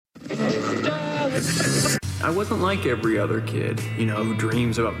I wasn't like every other kid, who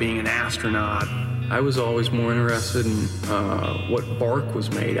dreams about being an astronaut. I was always more interested in what bark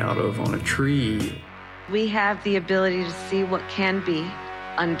was made out of on a tree. We have the ability to see what can be,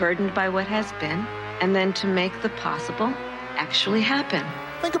 unburdened by what has been, and then to make the possible actually happen.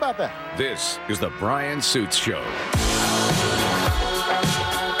 Think about that. This is the Brian Suits Show.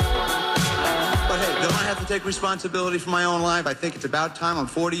 But hey, don't I have to take responsibility for my own life? I think it's about time. I'm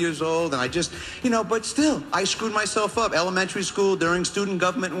 40 years old, and I just, but still, I screwed myself up. Elementary school, during student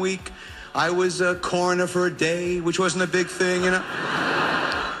government week, I was a coroner for a day, which wasn't a big thing,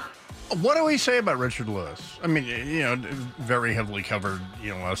 What do we say about Richard Lewis? I mean, very heavily covered,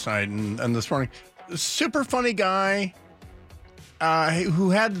 last night and this morning. Super funny guy who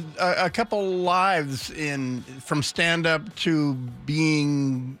had a couple lives from stand-up to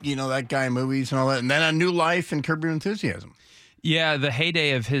being, that guy in movies and all that, and then a new life in Curb Your Enthusiasm. Yeah, the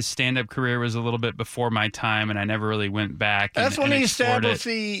heyday of his stand-up career was a little bit before my time, and I never really went back. That's when he established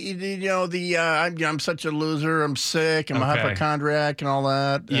I'm such a loser, I'm sick, I'm a hypochondriac, and all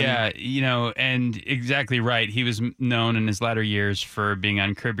that. And exactly right. He was known in his latter years for being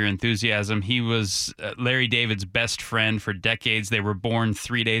on Curb Your Enthusiasm. He was Larry David's best friend for decades. They were born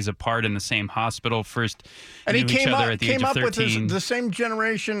 3 days apart in the same hospital. First, and he came up with the same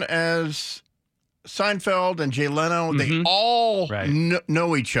generation as Seinfeld and Jay Leno. They all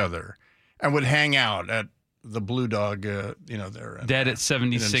know each other and would hang out at the Blue Dog, there. Dead at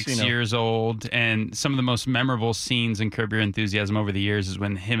 76 years old. And some of the most memorable scenes in Curb Your Enthusiasm over the years is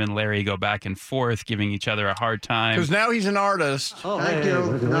when him and Larry go back and forth, giving each other a hard time. Because now he's an artist. Thank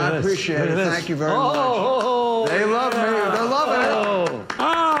you. I appreciate it. Thank you very much. They love me. They're loving it.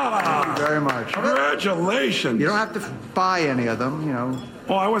 Thank you very much. Congratulations. You don't have to buy any of them,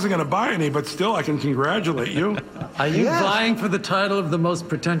 Well, I wasn't going to buy any, but still I can congratulate you. Are you vying for the title of the most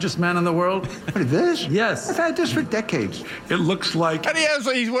pretentious man in the world? What, this? Yes. I've had this for decades. It looks like... And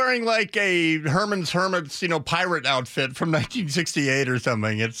he's wearing like a Herman's Hermits, pirate outfit from 1968 or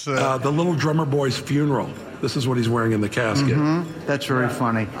something. It's the little drummer boy's funeral. This is what he's wearing in the casket. Mm-hmm. That's very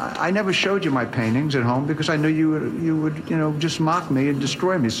funny. I never showed you my paintings at home because I knew you would just mock me and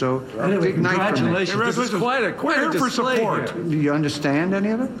destroy me. So anyway, big night for me. This is quite a display for support. Here. Do you understand any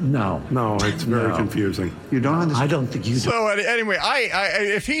of it? No. No, it's very confusing. You don't understand? I don't think you do. So anyway,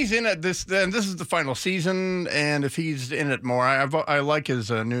 if he's in it, then this is the final season, and if he's in it more, I like his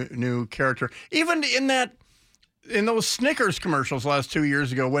new character. Even in those Snickers commercials last 2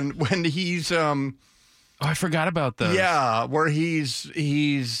 years ago when he's I forgot about those. Yeah, where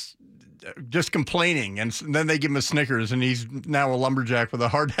he's just complaining, and then they give him a Snickers, and he's now a lumberjack with a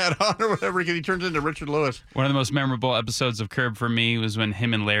hard hat on or whatever, because he turns into Richard Lewis. One of the most memorable episodes of Curb for me was when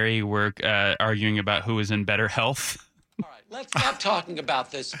him and Larry were arguing about who was in better health. All right, let's stop talking about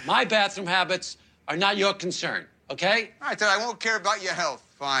this. My bathroom habits are not your concern, okay? All right, then I won't care about your health.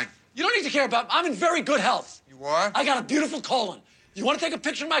 Fine. You don't need to care about... I'm in very good health. You are? I got a beautiful colon. You want to take a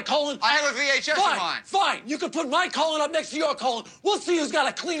picture of my colon? I have a VHS of mine. Fine. You can put my colon up next to your colon. We'll see who's got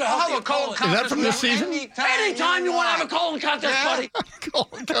a cleaner, healthier colon. Is that from this season? Anytime you want to have a colon contest, buddy.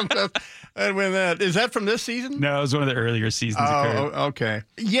 Colon contest. I'd win that. Is that from this season? No, it was one of the earlier seasons of Curb. Okay.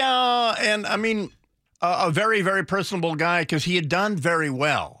 Yeah, and I mean, a very, very personable guy, because he had done very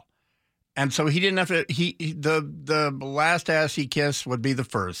well. And so he didn't have to. The last ass he kissed would be the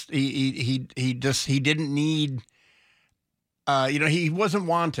first. He didn't need. He wasn't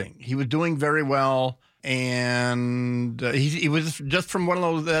wanting. He was doing very well, and he was just from one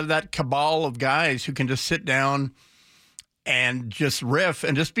of those that cabal of guys who can just sit down and just riff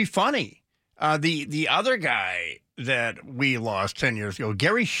and just be funny. The other guy that we lost 10 years ago,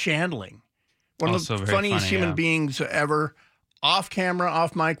 Gary Shandling, one Also of the very funniest funny, human beings ever. Off camera,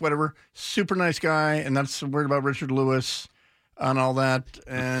 off mic, whatever. Super nice guy, and that's the word about Richard Lewis and all that.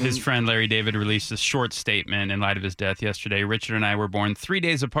 And his friend Larry David released a short statement in light of his death yesterday. Richard and I were born 3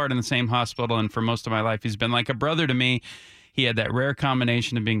 days apart in the same hospital, and for most of my life, he's been like a brother to me. He had that rare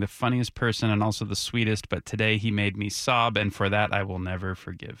combination of being the funniest person and also the sweetest, but today he made me sob, and for that, I will never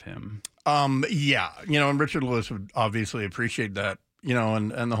forgive him. Yeah, and Richard Lewis would obviously appreciate that,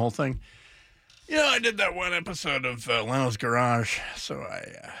 and the whole thing. I did that one episode of Leno's Garage, so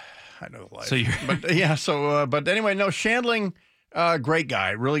I know the life. So you're... But yeah, but anyway, no, Shandling, great guy,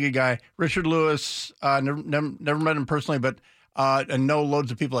 really good guy. Richard Lewis, never met him personally, but and know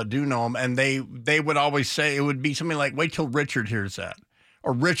loads of people that do know him, and they would always say it would be something like, "Wait till Richard hears that,"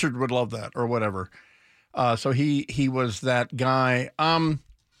 or "Richard would love that," or whatever. So he was that guy.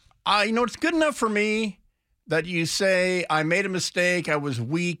 It's good enough for me that you say I made a mistake, I was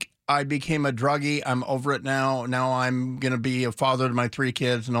weak. I became a druggie. I'm over it now. Now I'm going to be a father to my 3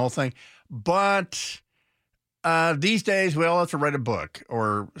 kids and the whole thing. But these days, we all have to write a book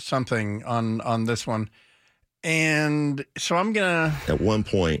or something on this one. And so I'm going to... At one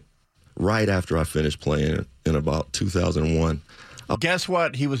point, right after I finished playing in about 2001... Guess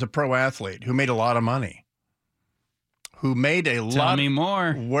what? He was a pro athlete who made a lot of money. Who made a lot... Tell me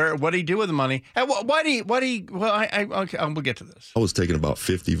more. What did he do with the money? And why do he... Well, okay, we'll get to this. I was taking about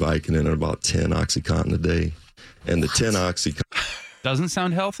 50 Vicodin and about 10 Oxycontin a day. And the 10 Oxycontin... Doesn't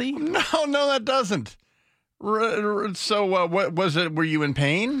sound healthy? No, that doesn't. So what was it? Were you in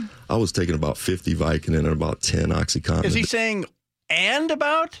pain? I was taking about 50 Vicodin and about 10 Oxycontin. Is he saying and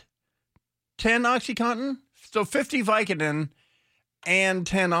about 10 Oxycontin? So 50 Vicodin and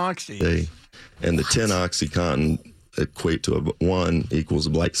 10 Oxy. And the 10 Oxycontin equate to 1 equals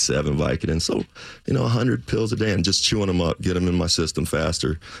like 7 Vicodin. So, 100 pills a day and just chewing them up, get them in my system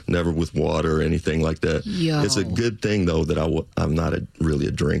faster, never with water or anything like that. Yo. It's a good thing, though, that I'm not really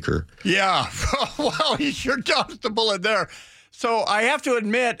a drinker. Yeah. Well, he sure dodged the bullet there. So I have to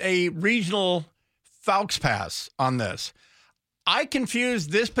admit a regional Faux pass on this. I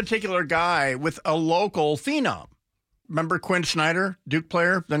confused this particular guy with a local phenom. Remember Quinn Snyder, Duke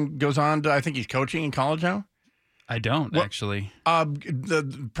player, then goes on to, I think he's coaching in college now? I don't, actually.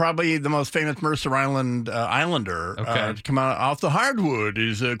 Probably the most famous Mercer Island Islander to come out off the hardwood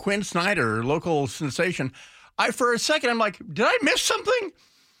is Quinn Snyder, local sensation. For a second, I'm like, did I miss something?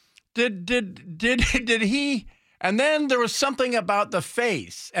 Did he? And then there was something about the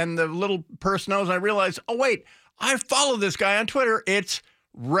face and the little purse nose. And I realized, oh, wait, I follow this guy on Twitter. It's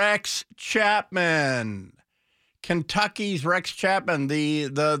Rex Chapman. Kentucky's Rex Chapman,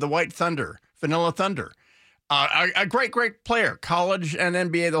 the White Thunder, Vanilla Thunder. A great player, college and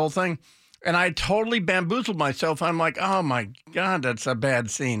NBA, the whole thing. And I totally bamboozled myself. I'm like, oh, my God, that's a bad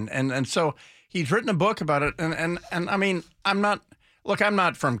scene. And so he's written a book about it. And I mean, I'm not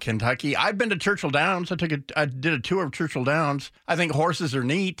from Kentucky. I've been to Churchill Downs. I did a tour of Churchill Downs. I think horses are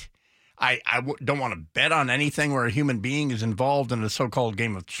neat. I don't want to bet on anything where a human being is involved in a so-called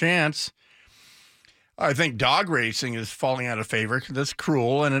game of chance. I think dog racing is falling out of favor because it's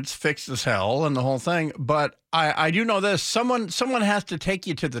cruel and it's fixed as hell and the whole thing. But I do know this: someone has to take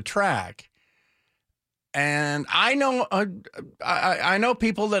you to the track, and I know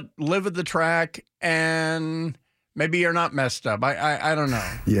people that live at the track, and maybe you're not messed up. I don't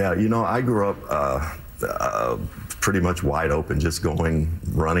know. Yeah, I grew up pretty much wide open, just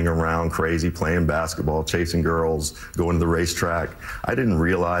running around crazy, playing basketball, chasing girls, going to the racetrack. I didn't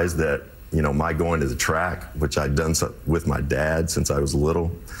realize that. My going to the track, which I'd done with my dad since I was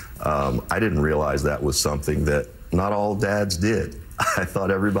little, I didn't realize that was something that not all dads did. I thought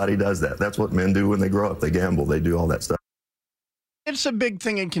everybody does that. That's what men do when they grow up. They gamble. They do all that stuff. It's a big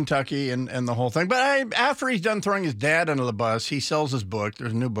thing in Kentucky and the whole thing. But after he's done throwing his dad under the bus, he sells his book.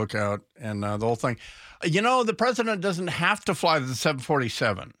 There's a new book out and the whole thing. The president doesn't have to fly the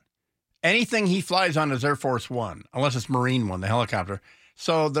 747. Anything he flies on is Air Force One, unless it's Marine One, the helicopter.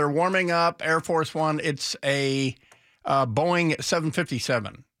 So they're warming up Air Force One. It's a Boeing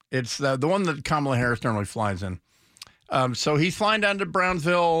 757. It's the one that Kamala Harris normally flies in. So he's flying down to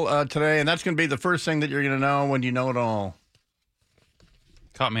Brownsville today, and that's going to be the first thing that you're going to know when you know it all.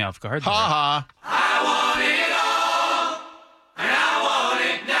 Caught me off guard. Ha ha. I want it all, and I want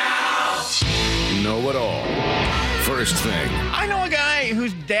it now. Know it all. First thing. I know a guy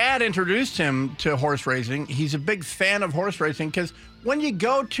whose dad introduced him to horse racing. He's a big fan of horse racing because when you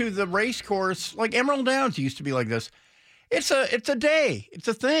go to the race course, like Emerald Downs used to be like this, it's a day. It's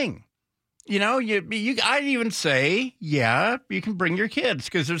a thing. I'd even say, yeah, you can bring your kids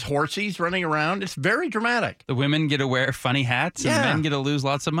because there's horsies running around. It's very dramatic. The women get to wear funny hats and the men get to lose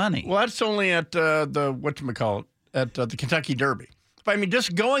lots of money. Well, that's only at at the Kentucky Derby. But I mean,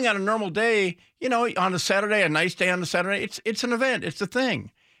 just going on a normal day, on a Saturday, a nice day on a Saturday, it's an event. It's a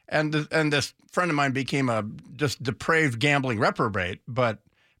thing. And this friend of mine became a just depraved gambling reprobate, but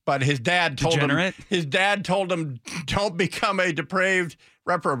his dad told him don't become a depraved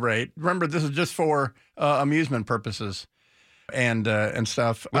reprobate. Remember, this is just for amusement purposes and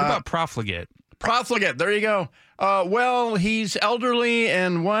stuff. What about profligate? Profligate, there you go. Well, he's elderly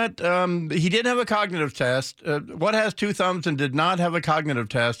and what? He did have a cognitive test. What has 2 thumbs and did not have a cognitive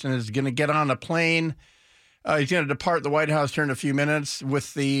test and is going to get on a plane. He's going to depart the White House here in a few minutes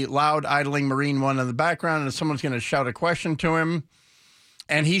with the loud idling Marine One in the background, and someone's going to shout a question to him.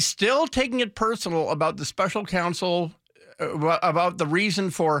 And he's still taking it personal about the special counsel, about the reason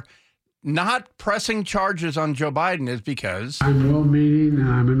for not pressing charges on Joe Biden is because... I'm well-meaning,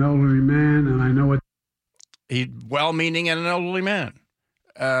 and I'm an elderly man, and I know what... He's well-meaning and an elderly man.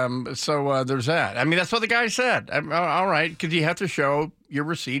 So there's that. I mean, that's what the guy said. All right, because you have to show your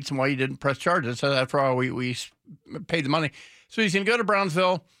receipts and why you didn't press charges. So after all, we paid the money. So he's going to go to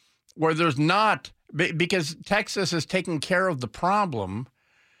Brownsville, where there's not, because Texas is taking care of the problem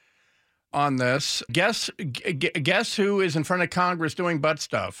on this. Guess who is in front of Congress doing butt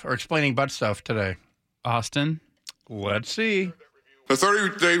stuff or explaining butt stuff today? Austin. Let's see. The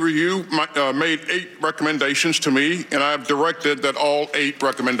 30-day review made 8 recommendations to me, and I've directed that all 8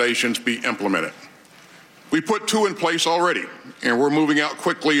 recommendations be implemented. We put 2 in place already, and we're moving out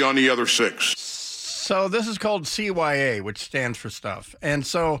quickly on the other 6. So this is called CYA, which stands for stuff. And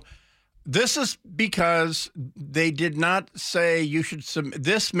so this is because they did not say you should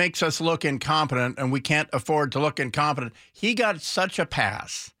this makes us look incompetent, and we can't afford to look incompetent. He got such a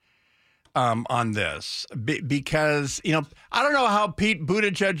pass on this because, I don't know how Pete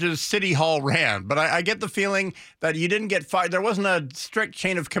Buttigieg's city hall ran, but I get the feeling that you didn't get fired. There wasn't a strict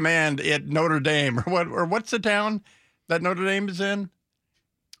chain of command at Notre Dame or what's the town that Notre Dame is in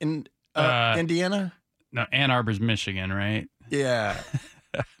Indiana? No, Ann Arbor's Michigan, right? Yeah.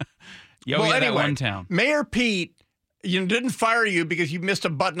 Anyway, that one town. Mayor Pete, didn't fire you because you missed a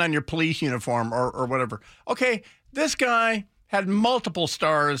button on your police uniform or whatever. Okay, this guy had multiple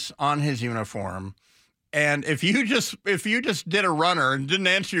stars on his uniform, and if you just did a runner and didn't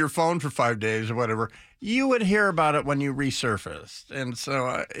answer your phone for 5 days or whatever, you would hear about it when you resurfaced. And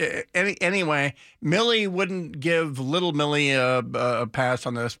so anyway, Millie wouldn't give little Millie a pass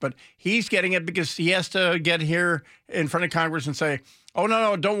on this, but he's getting it because he has to get here in front of Congress and say, "Oh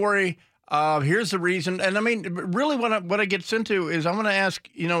no, don't worry. Here's the reason." And I mean, really what it gets into is I'm going to ask,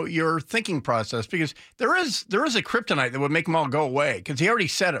 your thinking process, because there is a kryptonite that would make them all go away, because he already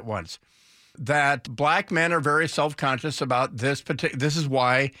said it once, that black men are very self-conscious about this. This is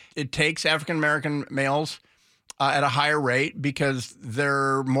why it takes African-American males at a higher rate, because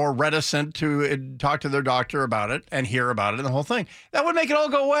they're more reticent to talk to their doctor about it and hear about it and the whole thing. That would make it all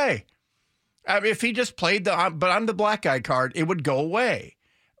go away. If he just played but I'm the black guy card, it would go away.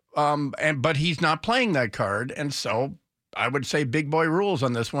 But he's not playing that card, and so I would say big boy rules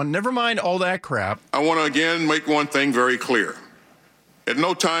on this one. Never mind all that crap. I want to again make one thing very clear. At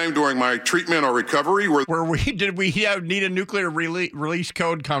no time during my treatment or recovery where we need a nuclear release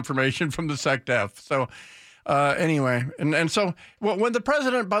code confirmation from the SecDef. So anyway, and so when the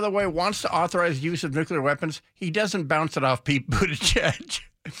president, by the way, wants to authorize use of nuclear weapons, he doesn't bounce it off Pete Buttigieg.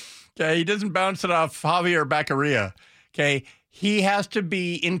 Okay, he doesn't bounce it off Javier Baccaria. Okay. He has to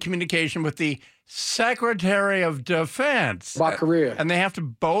be in communication with the Secretary of Defense. Baccaria. And they have to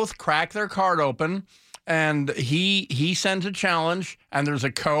both crack their card open, and he sends a challenge, and there's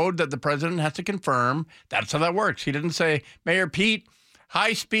a code that the president has to confirm. That's how that works. He didn't say, "Mayor Pete,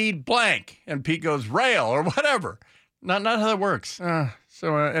 high speed blank," and Pete goes rail or whatever. Not how that works.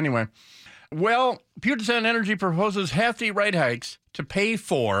 Anyway. Well, Puget Sound Energy proposes hefty rate hikes to pay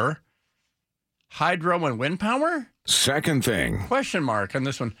for hydro and wind power? Second thing. Question mark on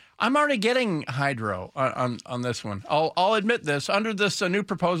this one. I'm already getting hydro on this one. I'll admit this. Under this new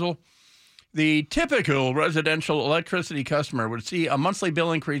proposal, the typical residential electricity customer would see a monthly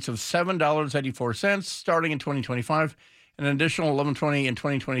bill increase of $7.84 starting in 2025, an additional $11.20 in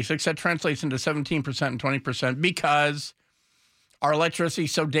 2026. That translates into 17% and 20% because our electricity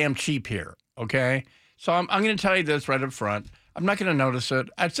is so damn cheap here, okay? So I'm going to tell you this right up front. I'm not going to notice it.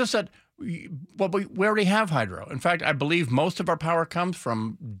 It's just that we already have hydro. In fact, I believe most of our power comes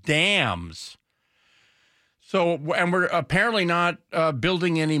from dams. So, and we're apparently not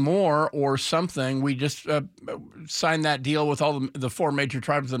building any more or something. We just signed that deal with all the 4 major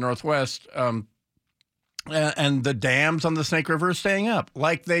tribes of the Northwest, and the dams on the Snake River are staying up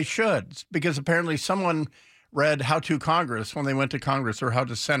like they should, because apparently someone read How to Congress when they went to Congress, or How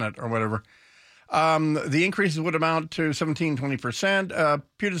to Senate or whatever. The increases would amount to 17-20%.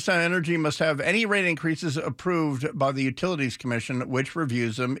 Puget Sound Energy must have any rate increases approved by the Utilities Commission, which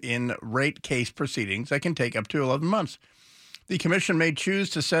reviews them in rate case proceedings that can take up to 11 months. The commission may choose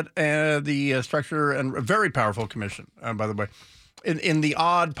to set the structure, and a very powerful commission, by the way, in the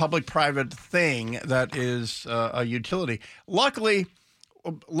odd public-private thing that is a utility. Luckily,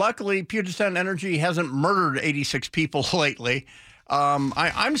 Puget Sound Energy hasn't murdered 86 people lately.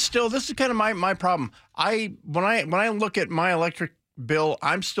 I'm still, this is kind of my problem. When I look at my electric bill,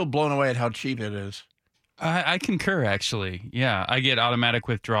 I'm still blown away at how cheap it is. I concur, actually. Yeah, I get automatic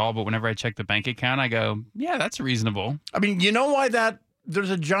withdrawal, but whenever I check the bank account, I go, yeah, that's reasonable. I mean, you know why there's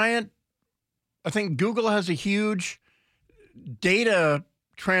a giant, I think Google has a huge data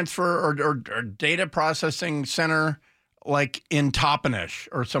transfer or data processing center like in Toppenish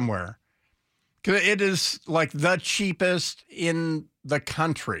or somewhere. Because it is like the cheapest in the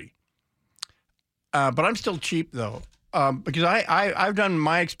country. But I'm still cheap, though, because I've done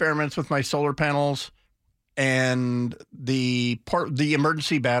my experiments with my solar panels and the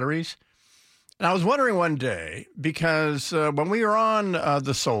emergency batteries. And I was wondering one day, because when we were on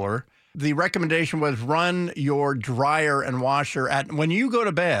the solar, the recommendation was run your dryer and washer when you go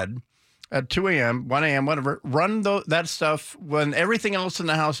to bed at 2 a.m., 1 a.m., whatever, run that stuff when everything else in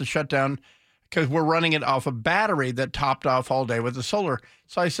the house is shut down, because we're running it off a battery that topped off all day with the solar.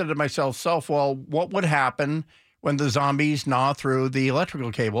 So I said to myself, well, what would happen when the zombies gnaw through the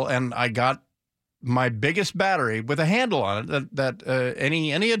electrical cable? And I got my biggest battery with a handle on it that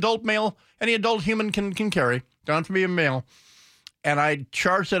any adult human can carry. Don't have to be a male. And I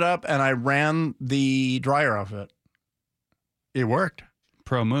charged it up and I ran the dryer off it. It worked.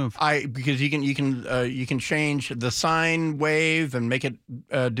 Pro move. Because you can change the sine wave and make it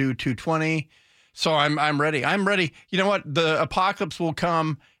do 220. So I'm ready. I'm ready. You know what? The apocalypse will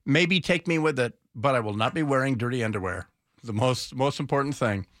come. Maybe take me with it, but I will not be wearing dirty underwear. The most important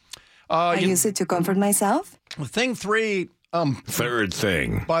thing. I use it to comfort myself. Thing 3. Third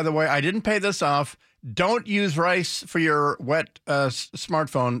thing. By the way, I didn't pay this off. Don't use rice for your wet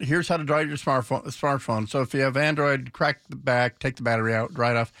smartphone. Here's how to dry your smartphone. So if you have Android, crack the back, take the battery out,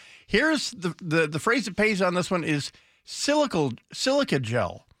 dry it off. Here's the phrase that pays on this one is silica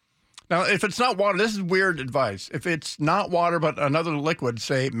gel. Now, if it's not water, this is weird advice. If it's not water but another liquid,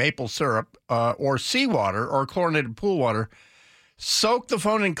 say maple syrup or seawater or chlorinated pool water, soak the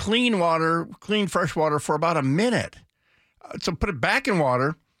phone in clean fresh water for about a minute. So put it back in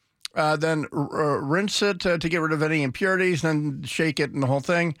water, then rinse it to get rid of any impurities, then shake it and the whole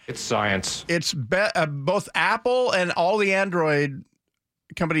thing. It's science. It's both Apple and all the Android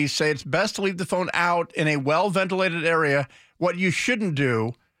companies say it's best to leave the phone out in a well-ventilated area. What you shouldn't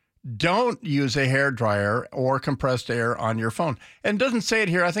do, don't use a hairdryer or compressed air on your phone. And it doesn't say it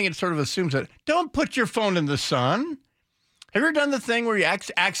here. I think it sort of assumes it. Don't put your phone in the sun. Have you ever done the thing where you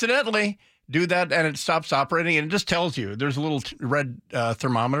accidentally do that and it stops operating and it just tells you? There's a little red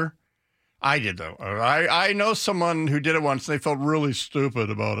thermometer. I did, though. I know someone who did it once. And they felt really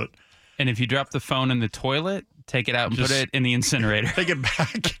stupid about it. And if you drop the phone in the toilet, take it out and put it in the incinerator. Take it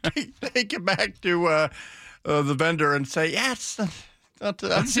back. Take it back to the vendor and say, yes. That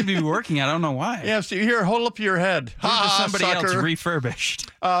seems to be working. I don't know why. Yeah, so here, hold up your head. Somebody sucker. else refurbished.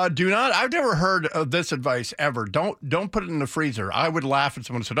 Do not. I've never heard of this advice ever. Don't put it in the freezer. I would laugh at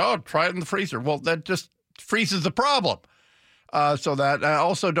someone who said, "Oh, try it in the freezer." Well, that just freezes the problem. So that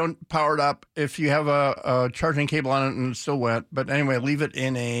also don't power it up if you have a charging cable on it and it's still wet. But anyway, leave it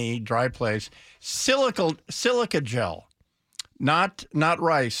in a dry place. Silica gel. Not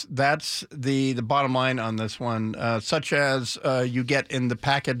rice. That's the bottom line on this one, such as you get in the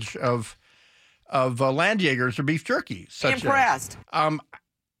package of Landjägers or beef jerky. Impressed.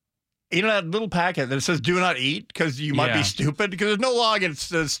 You know that little packet that says "Do not eat" because you might be stupid, because there's no law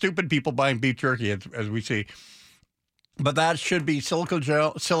against stupid people buying beef jerky, as we see. But that should be silica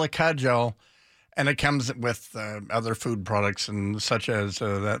gel, and it comes with other food products and such as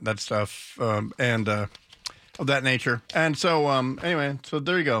that stuff of that nature. And so, anyway, so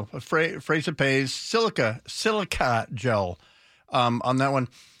there you go. A phrase that pays, silica gel on that one.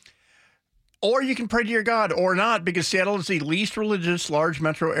 Or you can pray to your God, or not, because Seattle is the least religious large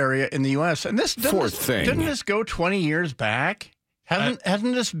metro area in the U.S. And this didn't this go 20 years back? Hasn't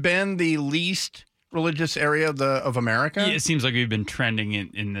this been the least religious area of America? Yeah, it seems like we've been trending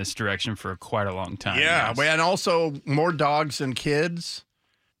in this direction for quite a long time. Yeah, and also more dogs than kids.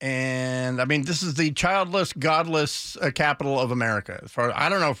 And I mean, this is the childless, godless capital of America. As far I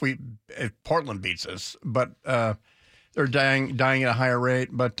don't know if Portland beats us, but they're dying at a higher rate.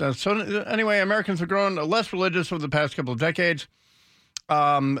 But so anyway, Americans have grown less religious over the past couple of decades.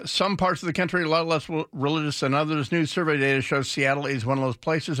 Some parts of the country a lot less religious than others. New survey data shows Seattle is one of those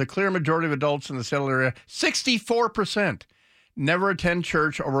places. A clear majority of adults in the Seattle area, 64%, never attend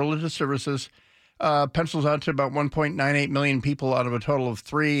church or religious services. Pencils out to about 1.98 million people out of a total of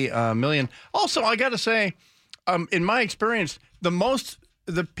 3 million. Also, I got to say, in my experience,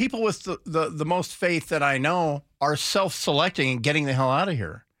 the people with the most faith that I know are self-selecting and getting the hell out of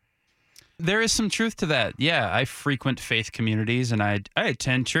here. There is some truth to that. Yeah, I frequent faith communities, and I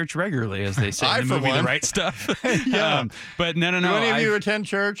attend church regularly, as they say in the movie The Right Stuff. Yeah. But no. Do any of you attend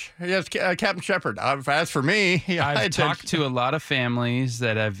church? Yes, Captain Shepard. As for me, I've talked to a lot of families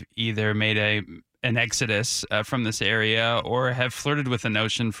that have either made an exodus from this area or have flirted with the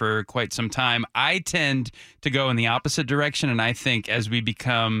notion for quite some time. I tend to go in the opposite direction, and I think as we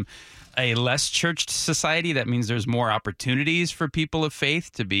become a less churched society. That means there's more opportunities for people of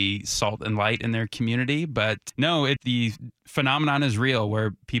faith to be salt and light in their community. But no, the phenomenon is real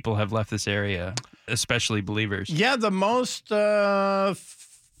where people have left this area, especially believers. Yeah, the most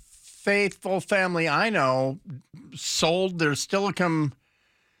faithful family I know sold their Stillicum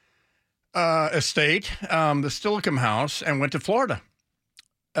estate, the Stillicum house, and went to Florida.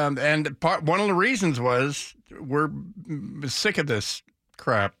 One of the reasons was we're sick of this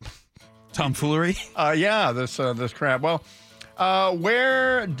crap. Tomfoolery? This crap. Well,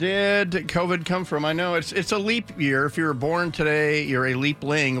 where did COVID come from? I know it's a leap year. If you were born today, you're a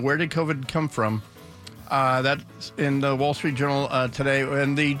leapling. Where did COVID come from? That's in the Wall Street Journal today.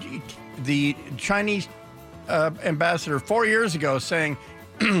 And the Chinese ambassador 4 years ago saying,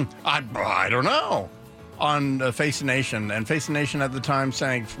 I don't know, on Face the Nation. And Face the Nation at the time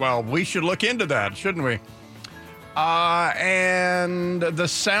saying, well, we should look into that, shouldn't we? And the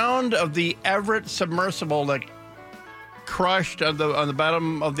sound of the Everett submersible that crushed on the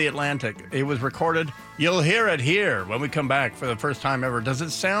bottom of the Atlantic, it was recorded. You'll hear it here when we come back for the first time ever. Does it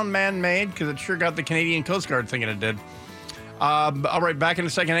sound man-made? Because it sure got the Canadian Coast Guard thinking it did. All right, back in a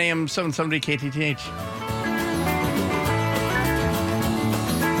second. AM 770 KTTH.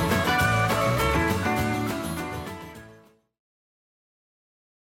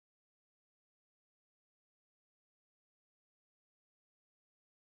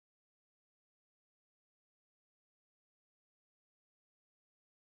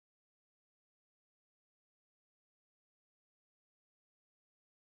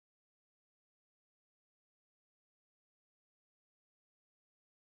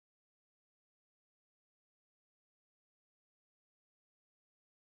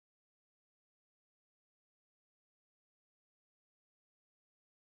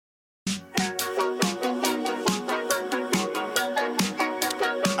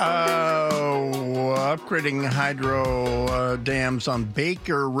 Upgrading hydro dams on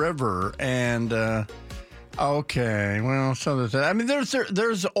Baker River, and okay, well, so there's that. I mean,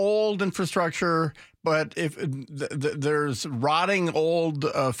 there's old infrastructure, but if there's rotting old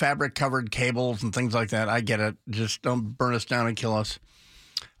fabric covered cables and things like that, I get it. Just don't burn us down and kill us.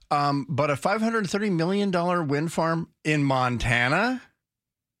 But a $530 million wind farm in Montana.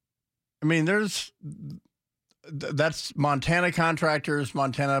 I mean, that's Montana contractors,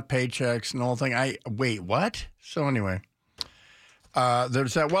 Montana paychecks, and the whole thing. Wait, what? So anyway,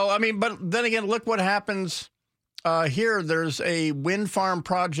 there's that. Well, I mean, but then again, look what happens here. There's a wind farm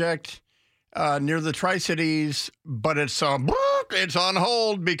project near the Tri-Cities, but it's on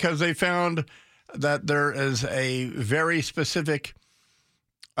hold because they found that there is a very specific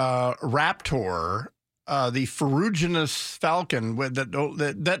raptor, the ferruginous falcon.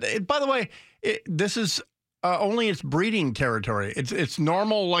 That by the way, this is. Only its breeding territory. It's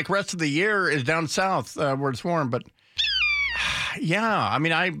normal, like rest of the year is down south where it's warm. But yeah, I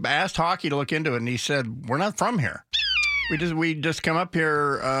mean, I asked Hockey to look into it, and he said we're not from here. We just come up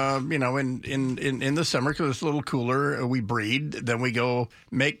here, in the summer because it's a little cooler. We breed, then we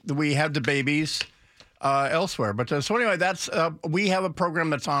we have the babies elsewhere. But so anyway, that's we have a program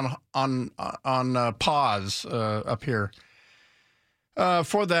that's on pause up here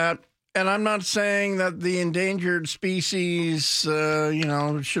for that. And I'm not saying that the endangered species,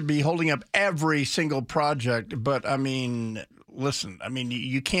 should be holding up every single project. But I mean, listen, I mean,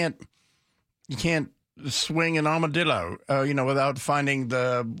 you can't swing an armadillo, without finding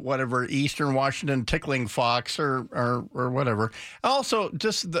the whatever Eastern Washington tickling fox or whatever. Also,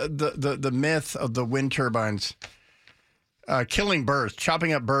 just the myth of the wind turbines. Killing birds,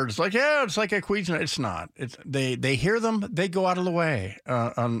 chopping up birds. It's like a Queensland. It's not. They hear them, they go out of the way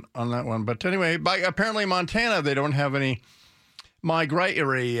on that one. But anyway, apparently Montana, they don't have any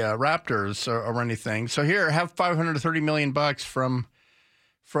migratory raptors or anything. So here, have $530 million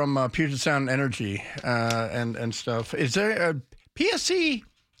from Puget Sound Energy and stuff. Is there a PSC?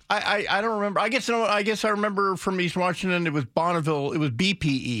 I don't remember. I guess I remember from East Washington. It was Bonneville. It was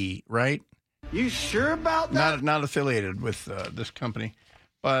BPE, right? You sure about that? Not affiliated with this company.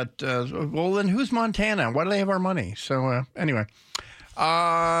 But, well, then who's Montana? Why do they have our money? So, anyway.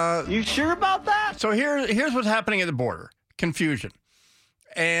 You sure about that? So here's what's happening at the border. Confusion.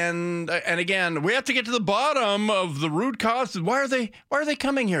 And again, we have to get to the bottom of the root causes. Why are they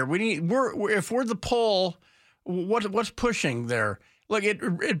coming here? If we're the pull, what's pushing there? Look,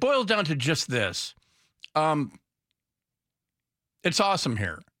 it boils down to just this. It's awesome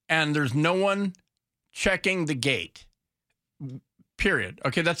here. And there's no one checking the gate, period.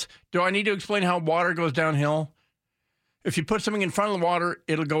 Okay, do I need to explain how water goes downhill? If you put something in front of the water,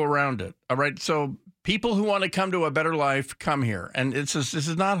 it'll go around it, all right? So People who want to come to a better life come here. And this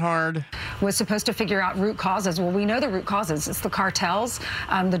is not hard. Was supposed to figure out root causes. Well, we know the root causes. It's the cartels,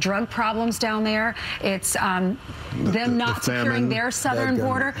 the drug problems down there. It's them not securing their southern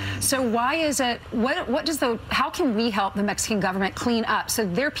border. So why is it, how can we help the Mexican government clean up so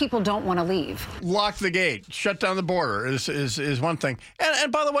their people don't want to leave? Lock the gate, shut down the border is one thing.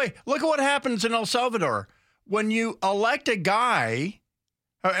 And by the way, look at what happens in El Salvador. When you elect a guy,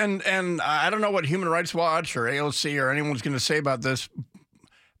 and I don't know what Human Rights Watch or AOC or anyone's going to say about this,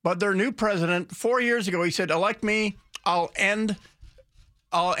 but their new president, 4 years ago, he said, elect me, I'll end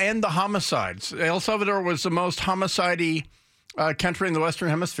the homicides. El Salvador was the most homicide-y country in the Western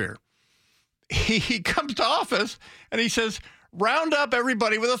Hemisphere. He comes to office and he says, round up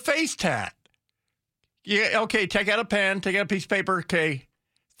everybody with a face tat. Yeah, okay, take out a pen, take out a piece of paper. Okay,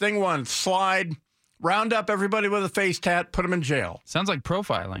 thing one, slide. Round up everybody with a face tat, put them in jail. Sounds like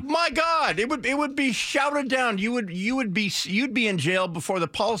profiling. My God, it would be shouted down. You'd be in jail before the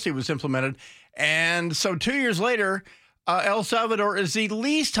policy was implemented. And so 2 years later, El Salvador is the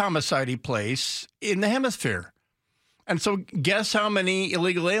least homicide-y place in the hemisphere. And so guess how many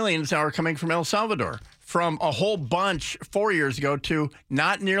illegal aliens now are coming from El Salvador? From a whole bunch 4 years ago to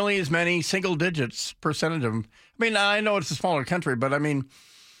not nearly as many, single digits percentage of them. I mean, I know it's a smaller country, but I mean,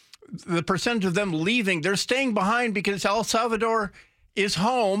 the percentage of them leaving, they're staying behind because El Salvador is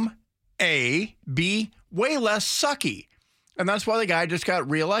home, A, B, way less sucky. And that's why the guy just got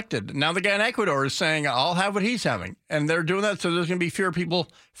reelected. Now the guy in Ecuador is saying, I'll have what he's having. And they're doing that so there's going to be fewer people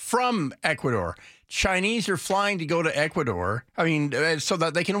from Ecuador. Chinese are flying to go to Ecuador, so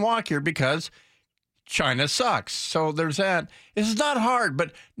that they can walk here because China sucks. So there's that. This is not hard,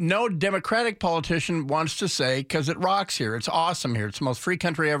 but no Democratic politician wants to say, because it rocks here. It's awesome here. It's the most free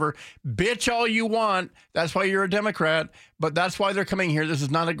country ever. Bitch all you want. That's why you're a Democrat. But that's why they're coming here. This is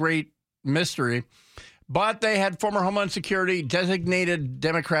not a great mystery. But they had former Homeland Security designated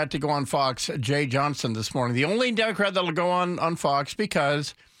Democrat to go on Fox, Jay Johnson, this morning. The only Democrat that'll go on Fox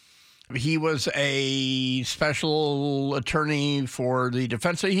because he was a special attorney for the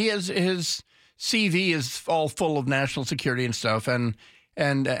defense. So his CV is all full of national security and stuff, and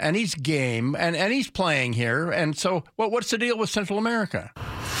he's game, and he's playing here. And so, what's the deal with Central America?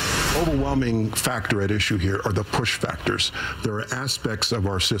 Overwhelming factor at issue here are the push factors. There are aspects of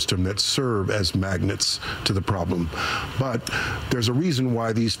our system that serve as magnets to the problem. But there's a reason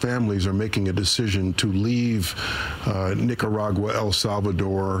why these families are making a decision to leave Nicaragua, El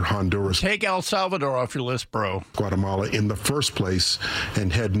Salvador, Honduras. Take El Salvador off your list, bro. Guatemala in the first place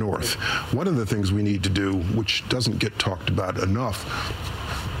and head north. One of the things we need to do, which doesn't get talked about enough,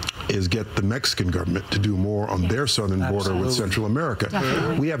 is get the Mexican government to do more on their southern border with Central America.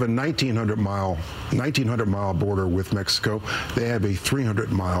 Definitely. We have a 1,900-mile border with Mexico. They have a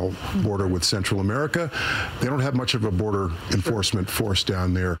 300-mile border with Central America. They don't have much of a border enforcement force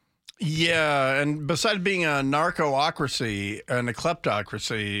down there. Yeah, and besides being a narco-ocracy and a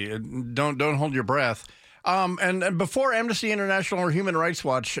kleptocracy, don't hold your breath. And before Amnesty International or Human Rights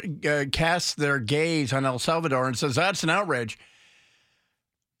Watch casts their gaze on El Salvador and says that's an outrage,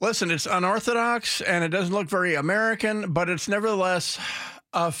 listen, it's unorthodox and it doesn't look very American, but it's nevertheless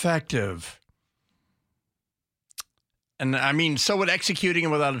effective. And I mean, so would executing him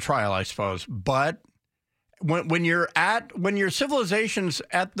without a trial, I suppose. But when your civilization's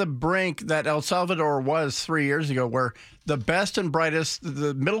at the brink that El Salvador was 3 years ago, where the best and brightest,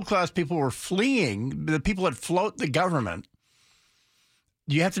 the middle class people were fleeing, the people that float the government,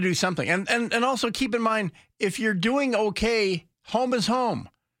 you have to do something. And also keep in mind, if you're doing okay, home is home.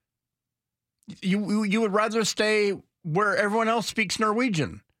 You would rather stay where everyone else speaks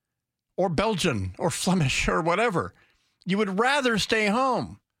Norwegian or Belgian or Flemish or whatever. You would rather stay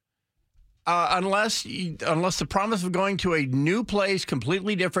home unless the promise of going to a new place,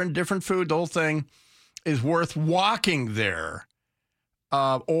 completely different food, the whole thing is worth walking there,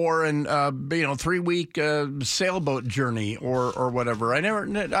 or an 3-week sailboat journey or whatever. I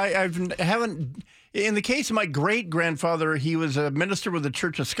haven't. In the case of my great grandfather, he was a minister with the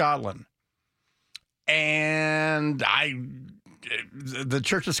Church of Scotland. And the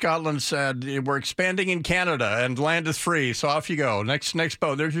Church of Scotland said, we're expanding in Canada and land is free, so off you go. Next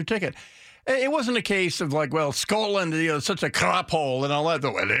boat, there's your ticket. It wasn't a case of like, well, Scotland, such a crap hole and all that,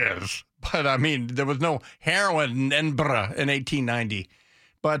 though it is. But I mean, there was no heroin in Edinburgh in 1890.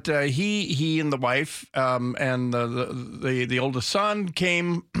 But he and the wife and the oldest son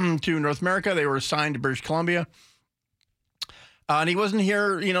came to North America. They were assigned to British Columbia. And he wasn't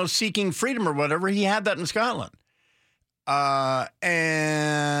here, seeking freedom or whatever. He had that in Scotland. And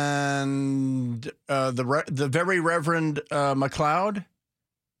the very Reverend MacLeod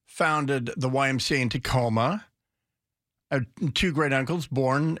founded the YMCA in Tacoma. Two great uncles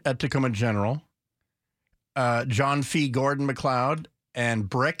born at Tacoma General. John F. Gordon McLeod and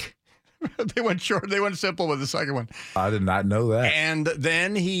Brick. They went short. They went simple with the second one. I did not know that. And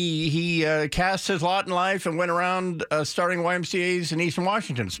then he cast his lot in life and went around starting YMCA's in Eastern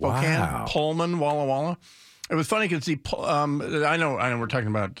Washington, Spokane, Pullman, Walla Walla. It was funny because I know we're talking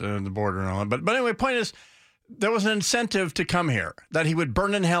about the border and all that, but anyway, point is, there was an incentive to come here that he would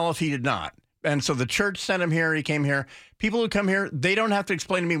burn in hell if he did not. And so the church sent him here. He came here. People who come here, they don't have to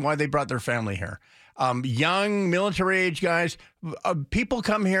explain to me why they brought their family here. Young military-age guys, people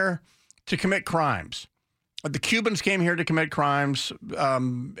come here to commit crimes. The Cubans came here to commit crimes.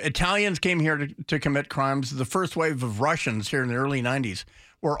 Italians came here to commit crimes. The first wave of Russians here in the early 90s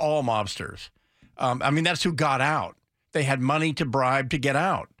were all mobsters. That's who got out. They had money to bribe to get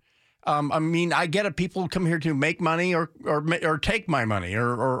out. I get it. People come here to make money or take my money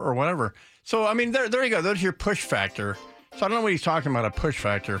or whatever. So, there you go. There's your push factor. So I don't know what he's talking about, a push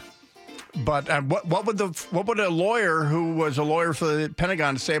factor. But what would a lawyer who was a lawyer for the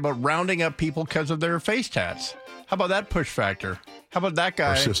Pentagon say about rounding up people because of their face tats? How about that push factor? How about that guy?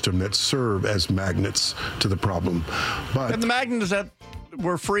 Our system that serve as magnets to the problem. And the magnet is that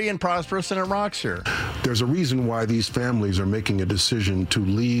we're free and prosperous and it rocks here. There's a reason why these families are making a decision to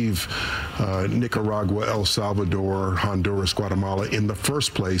leave Nicaragua, El Salvador, Honduras, Guatemala in the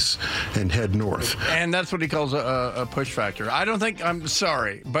first place and head north. And that's what he calls a push factor. I'm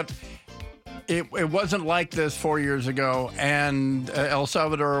sorry, but it wasn't like this 4 years ago, and El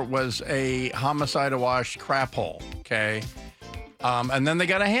Salvador was a homicide-awash crap hole, okay? And then they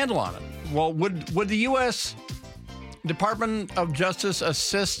got a handle on it. Well, would the U.S. Department of Justice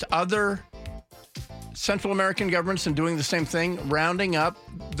assist other Central American governments in doing the same thing, rounding up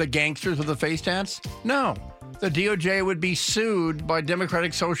the gangsters with the face tats? No. The DOJ would be sued by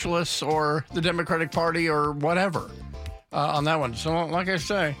Democratic Socialists or the Democratic Party or whatever on that one. So, like I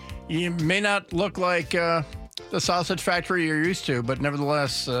say, you may not look like the sausage factory you're used to, but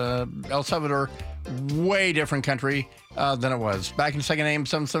nevertheless, El Salvador, way different country than it was. Back in second AM,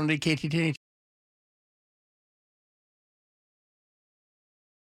 770 KTTH.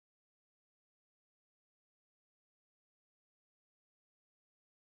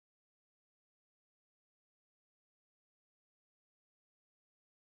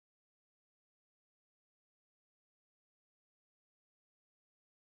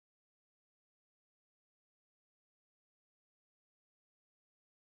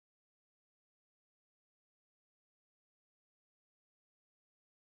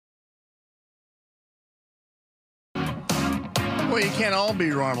 Well, you can't all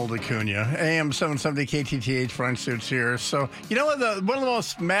be Ronald Acuna. AM 770 KTTH, Frank Suits here. So, you know what? One of the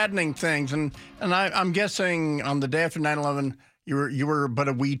most maddening things, and I'm guessing on the day after 9/11, you were but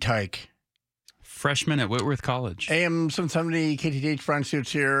a wee tyke. Freshman at Whitworth College. AM 770 KTTH, Frank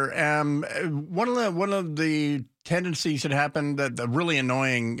Suits here. One of the tendencies that happened, the really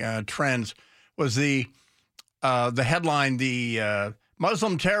annoying trends, was the headline: the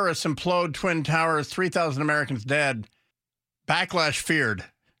Muslim terrorists implode Twin Towers, 3,000 Americans dead. Backlash feared.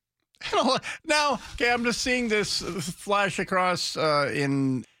 Now, okay, I'm just seeing this flash across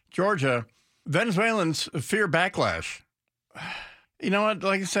in Georgia. Venezuelans fear backlash. You know what?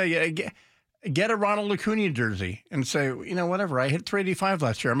 Like I say, get a Ronald Acuna jersey and say, whatever. I hit 385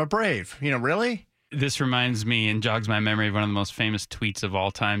 last year. I'm a Brave. Really? This reminds me and jogs my memory of one of the most famous tweets of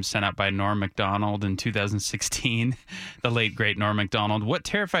all time sent out by Norm Macdonald in 2016, the late, great Norm Macdonald. What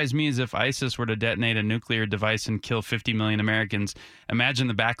terrifies me is if ISIS were to detonate a nuclear device and kill 50 million Americans. Imagine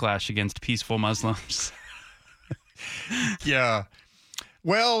the backlash against peaceful Muslims. Yeah.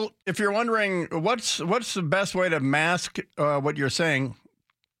 Well, if you're wondering what's the best way to mask what you're saying,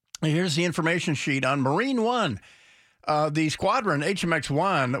 here's the information sheet on Marine One. The squadron,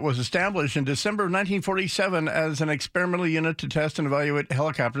 HMX-1, was established in December of 1947 as an experimental unit to test and evaluate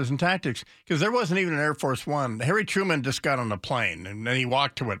helicopters and tactics, because there wasn't even an Air Force One. Harry Truman just got on a plane, and then he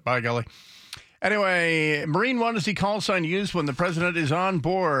walked to it, by golly. Anyway, Marine One is the call sign used when the president is on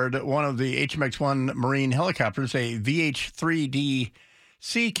board one of the HMX-1 Marine helicopters, a VH-3D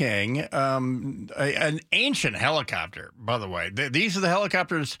Sea King, an ancient helicopter, by the way. These are the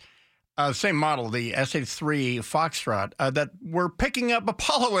helicopters... same model, the SH-3 Foxtrot, that were picking up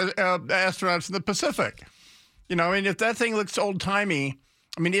Apollo astronauts in the Pacific. If that thing looks old-timey,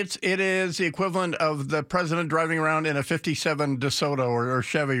 it is the equivalent of the president driving around in a 57 DeSoto or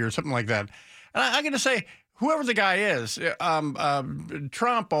Chevy or something like that. And I'm going to say, whoever the guy is,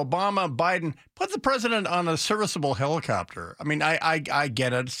 Trump, Obama, Biden, put the president on a serviceable helicopter. I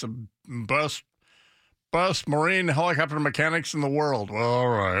get it. It's the best best Marine helicopter mechanics in the world. Well, all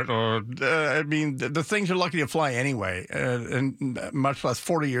right. I mean, the things are lucky to fly anyway, and much less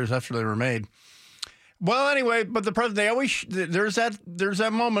 40 years after they were made. Well, anyway, but the president, they always there's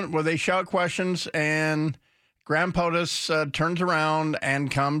that moment where they shout questions, and Graham POTUS turns around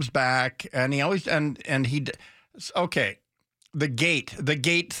and comes back, and he always okay, the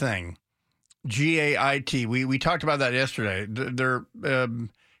gate thing, GAIT. We talked about that yesterday. There are a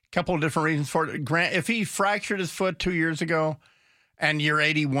couple of different reasons for it. Grant, if he fractured his foot 2 years ago, and you're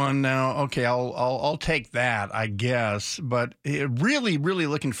 81 now, okay, I'll take that, I guess. But really, really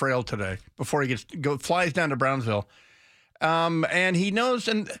looking frail today before he flies down to Brownsville. And he knows,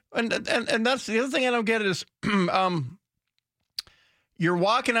 and that's the other thing I don't get is, you're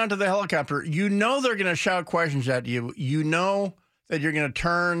walking onto the helicopter. You know they're going to shout questions at you. You know that you're going to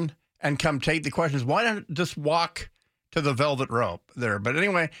turn and come take the questions. Why not just walk to the velvet rope there? But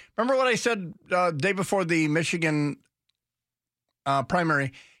anyway, remember what I said day before the Michigan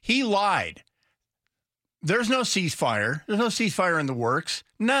primary? He lied. There's no ceasefire. There's no ceasefire in the works.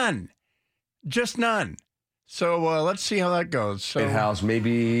 None. Just none. So let's see how that goes. So, White House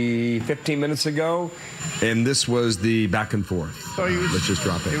maybe 15 minutes ago, and this was the back and forth. So let's just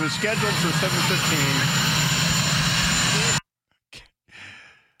drop it. It was scheduled for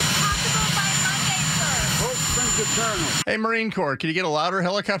 7:15. Hey, Marine Corps, can you get a louder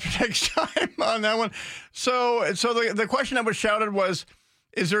helicopter next time on that one? So the question that was shouted was,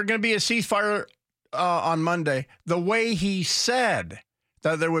 is there going to be a ceasefire on Monday? The way he said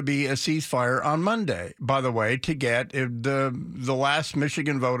that there would be a ceasefire on Monday, by the way, to get the last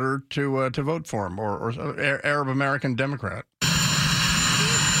Michigan voter to vote for him, or Arab American Democrat.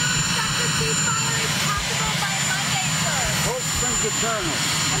 Hope springs eternal.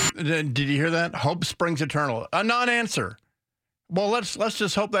 Did you hear that? Hope springs eternal. A non-answer. Well, let's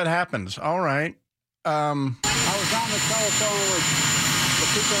just hope that happens. All right. I was on the telephone with the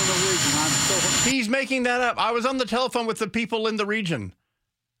people in the region. He's making that up. I was on the telephone with the people in the region.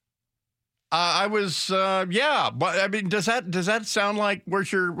 I was, yeah. But I mean, does that sound like where's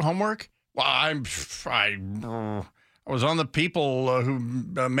your homework? Well, I was on the people who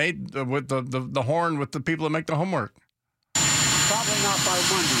made with the horn with the people that make the homework. Probably not by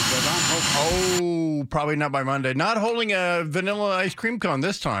Monday, but I'm hoping. Oh, probably not by Monday. Not holding a vanilla ice cream cone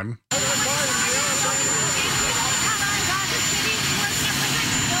this time.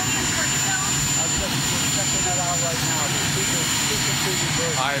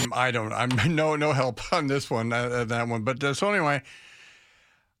 I'm no help on this one, that one. But so anyway,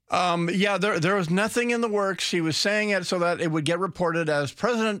 yeah, there was nothing in the works. He was saying it so that it would get reported as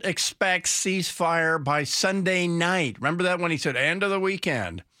President expects ceasefire by Sunday night. Remember that when he said end of the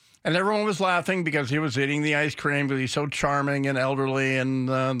weekend? And everyone was laughing because he was eating the ice cream because he's so charming and elderly and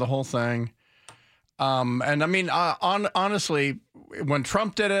the whole thing. And I mean, honestly, when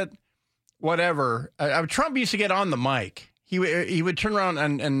Trump did it, whatever, Trump used to get on the mic. He would turn around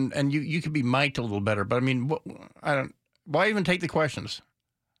and you could be mic'd a little better. But I mean, why even take the questions?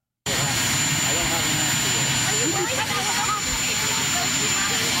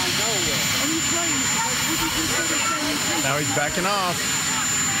 Now he's backing off.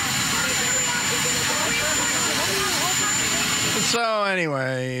 So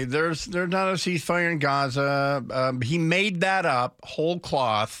anyway, there's not a ceasefire in Gaza. He made that up whole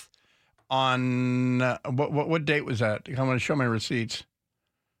cloth on what date was that? I'm going to show my receipts.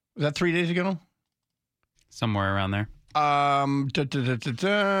 Was that 3 days ago? Somewhere around there.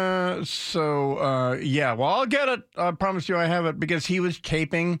 So yeah, well, I'll get it. I promise you I have it because he was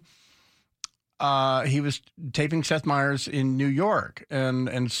taping Seth Meyers in New York.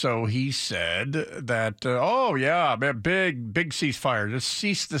 And so he said that, oh yeah, big ceasefire. Just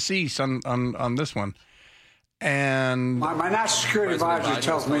cease the cease on this one. And my national security advisor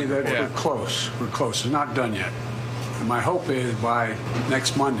tells me that we're close. We're close. It's not done yet. And my hope is by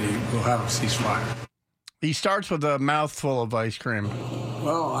next Monday we'll have a ceasefire. He starts with a mouthful of ice cream.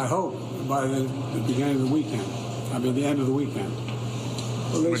 Well, I hope by the beginning of the weekend. I mean, the end of the weekend.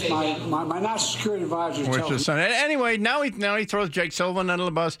 At least my national security advisor tells me. Anyway, now he throws Jake Sullivan under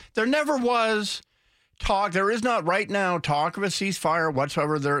the bus. There never was talk. There is not right now talk of a ceasefire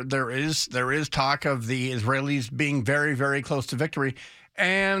whatsoever. There is talk of the Israelis being very, very close to victory.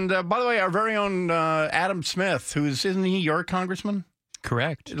 And by the way, our very own Adam Smith, isn't he your congressman?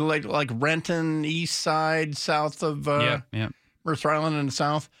 Correct. Like Renton, east side, south of Mercer Island in the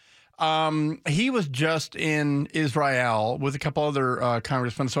south. He was just in Israel with a couple other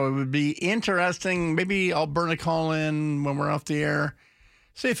congressmen, so it would be interesting. Maybe I'll burn a call in when we're off the air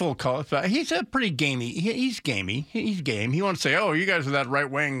Safe will call it. He's a pretty gamey. He's gamey. He's game. He won't say, "Oh, you guys are that right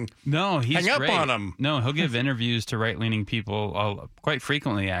wing." No, he's hang up great. on him. No, he'll give interviews to right-leaning people quite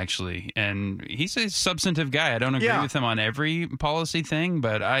frequently, actually. And he's a substantive guy. I don't agree with him on every policy thing,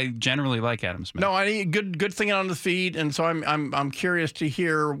 but I generally like Adam Smith. No, I good thing on the feed, and so I'm curious to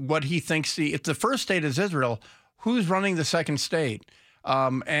hear what he thinks. If the first state is Israel, who's running the second state?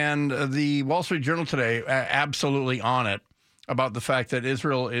 And the Wall Street Journal today absolutely on it about the fact that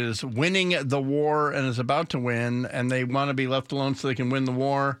Israel is winning the war and is about to win, and they want to be left alone so they can win the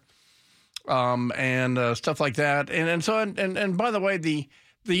war, and stuff like that. And by the way, the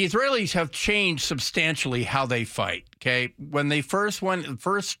Israelis have changed substantially how they fight. Okay, when they first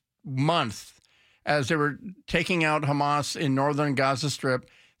month as they were taking out Hamas in northern Gaza Strip,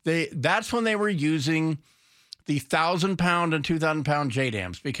 that's when they were using the 1,000-pound and 2,000-pound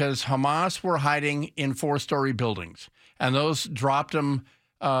JDAMs because Hamas were hiding in 4-story buildings. And those dropped them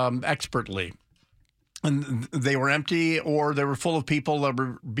expertly. And they were empty or they were full of people that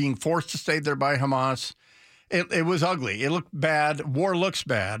were being forced to stay there by Hamas. It was ugly. It looked bad. War looks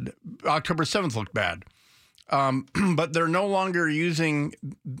bad. October 7th looked bad. But they're no longer using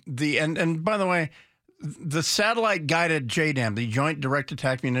the... And by the way, the satellite-guided JDAM, the Joint Direct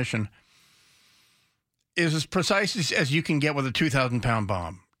Attack Munition, is as precise as you can get with a 2,000-pound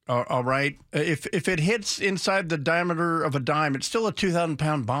bomb. All right. If it hits inside the diameter of a dime, it's still a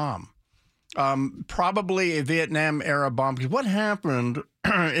 2,000-pound bomb. Probably a Vietnam-era bomb. Because what happened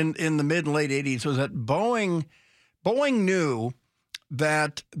in the mid and late 80s was that Boeing knew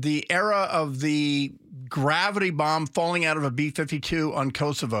that the era of the gravity bomb falling out of a B-52 on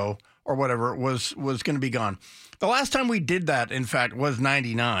Kosovo or whatever was going to be gone. The last time we did that, in fact, was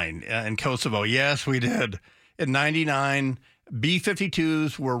 99 in Kosovo. Yes, we did. In 99,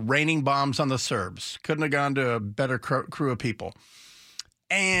 B-52s were raining bombs on the Serbs. Couldn't have gone to a better crew of people.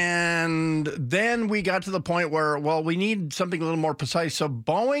 And then we got to the point where, well, we need something a little more precise. So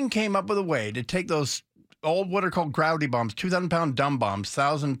Boeing came up with a way to take those old, what are called gravity bombs, 2,000-pound dumb bombs,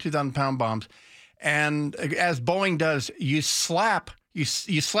 2,000-pound bombs. And as Boeing does, you slap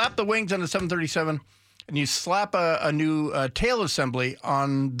the wings on the 737, and you slap a new tail assembly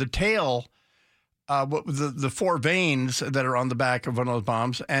on the tail, the 4 vanes that are on the back of one of those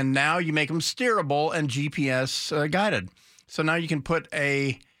bombs, and now you make them steerable and GPS guided. So now you can put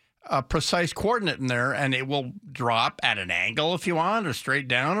a precise coordinate in there, and it will drop at an angle if you want, or straight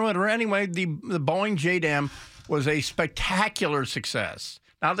down, or whatever. Anyway, the Boeing JDAM was a spectacular success.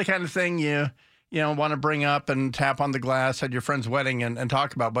 Not the kind of thing you want to bring up and tap on the glass at your friend's wedding and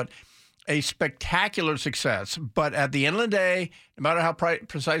talk about, but a spectacular success. But at the end of the day, no matter how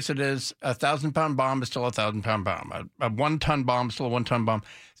precise it is, a 1,000-pound bomb is still a 1,000-pound bomb. A 1-ton bomb is still a 1-ton bomb.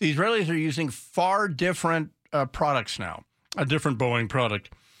 The Israelis are using far different products now, a different Boeing product.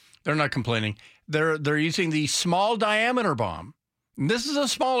 They're not complaining. They're using the small diameter bomb. And this is a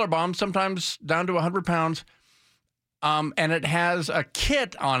smaller bomb, sometimes down to 100 pounds. And it has a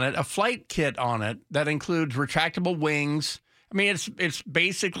kit on it, a flight kit on it, that includes retractable wings. I mean, it's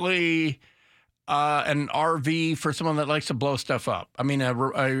basically an RV for someone that likes to blow stuff up. I mean, a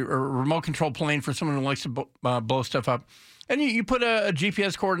remote control plane for someone who likes to blow stuff up. And you put a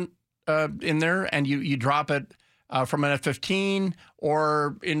GPS coordinate in there, and you drop it from an F-15,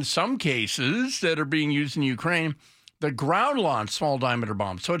 or in some cases that are being used in Ukraine, the ground-launched small diameter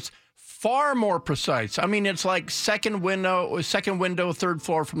bomb. So it's far more precise. I mean, it's like second window, third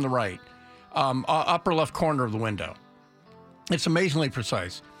floor from the right, upper left corner of the window. It's amazingly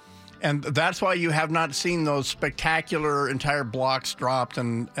precise. And that's why you have not seen those spectacular entire blocks dropped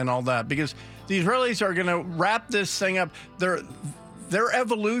and all that, because the Israelis are going to wrap this thing up. Their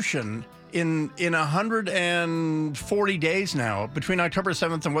evolution in 140 days now, between October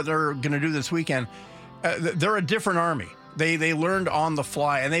 7th and what they're going to do this weekend, they're a different army. They learned on the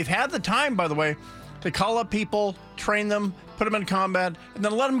fly, and they've had the time, by the way, to call up people, train them, put them in combat, and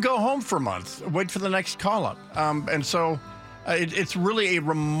then let them go home for a month, wait for the next call up. And so it's really a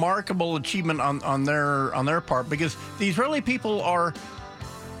remarkable achievement on their part, because the Israeli people are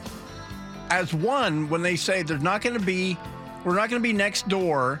as one when they say we're not going to be next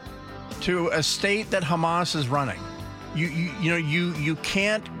door to a state that Hamas is running. You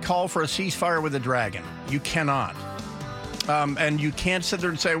can't call for a ceasefire with a dragon. You cannot. And you can't sit there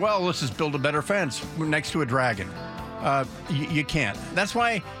and say, well, let's just build a better fence next to a dragon. You can't. That's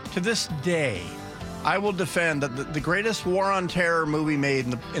why, to this day, I will defend that the greatest war on terror movie made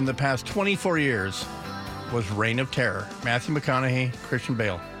in the past 24 years was Reign of Terror. Matthew McConaughey, Christian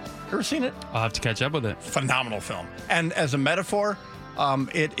Bale. Ever seen it? I'll have to catch up with it. Phenomenal film. And as a metaphor,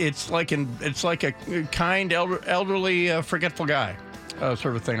 it's like a kind elderly forgetful guy. sort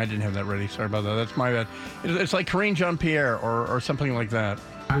of a thing. I didn't have that ready. Sorry about that. That's my bad. It's like Corinne Jean-Pierre or something like that.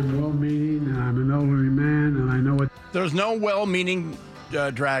 I'm well-meaning, and I'm an elderly man, and I know what... There's no well-meaning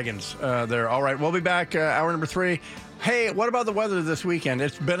dragons there. All right, we'll be back hour number 3. Hey, what about the weather this weekend?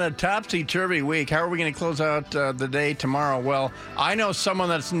 It's been a topsy-turvy week. How are we going to close out the day tomorrow? Well, I know someone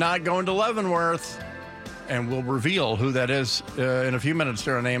that's not going to Leavenworth, and we'll reveal who that is in a few minutes.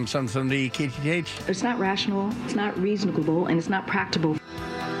 There on AM 770 KTTH. It's not rational, it's not reasonable, and it's not practical.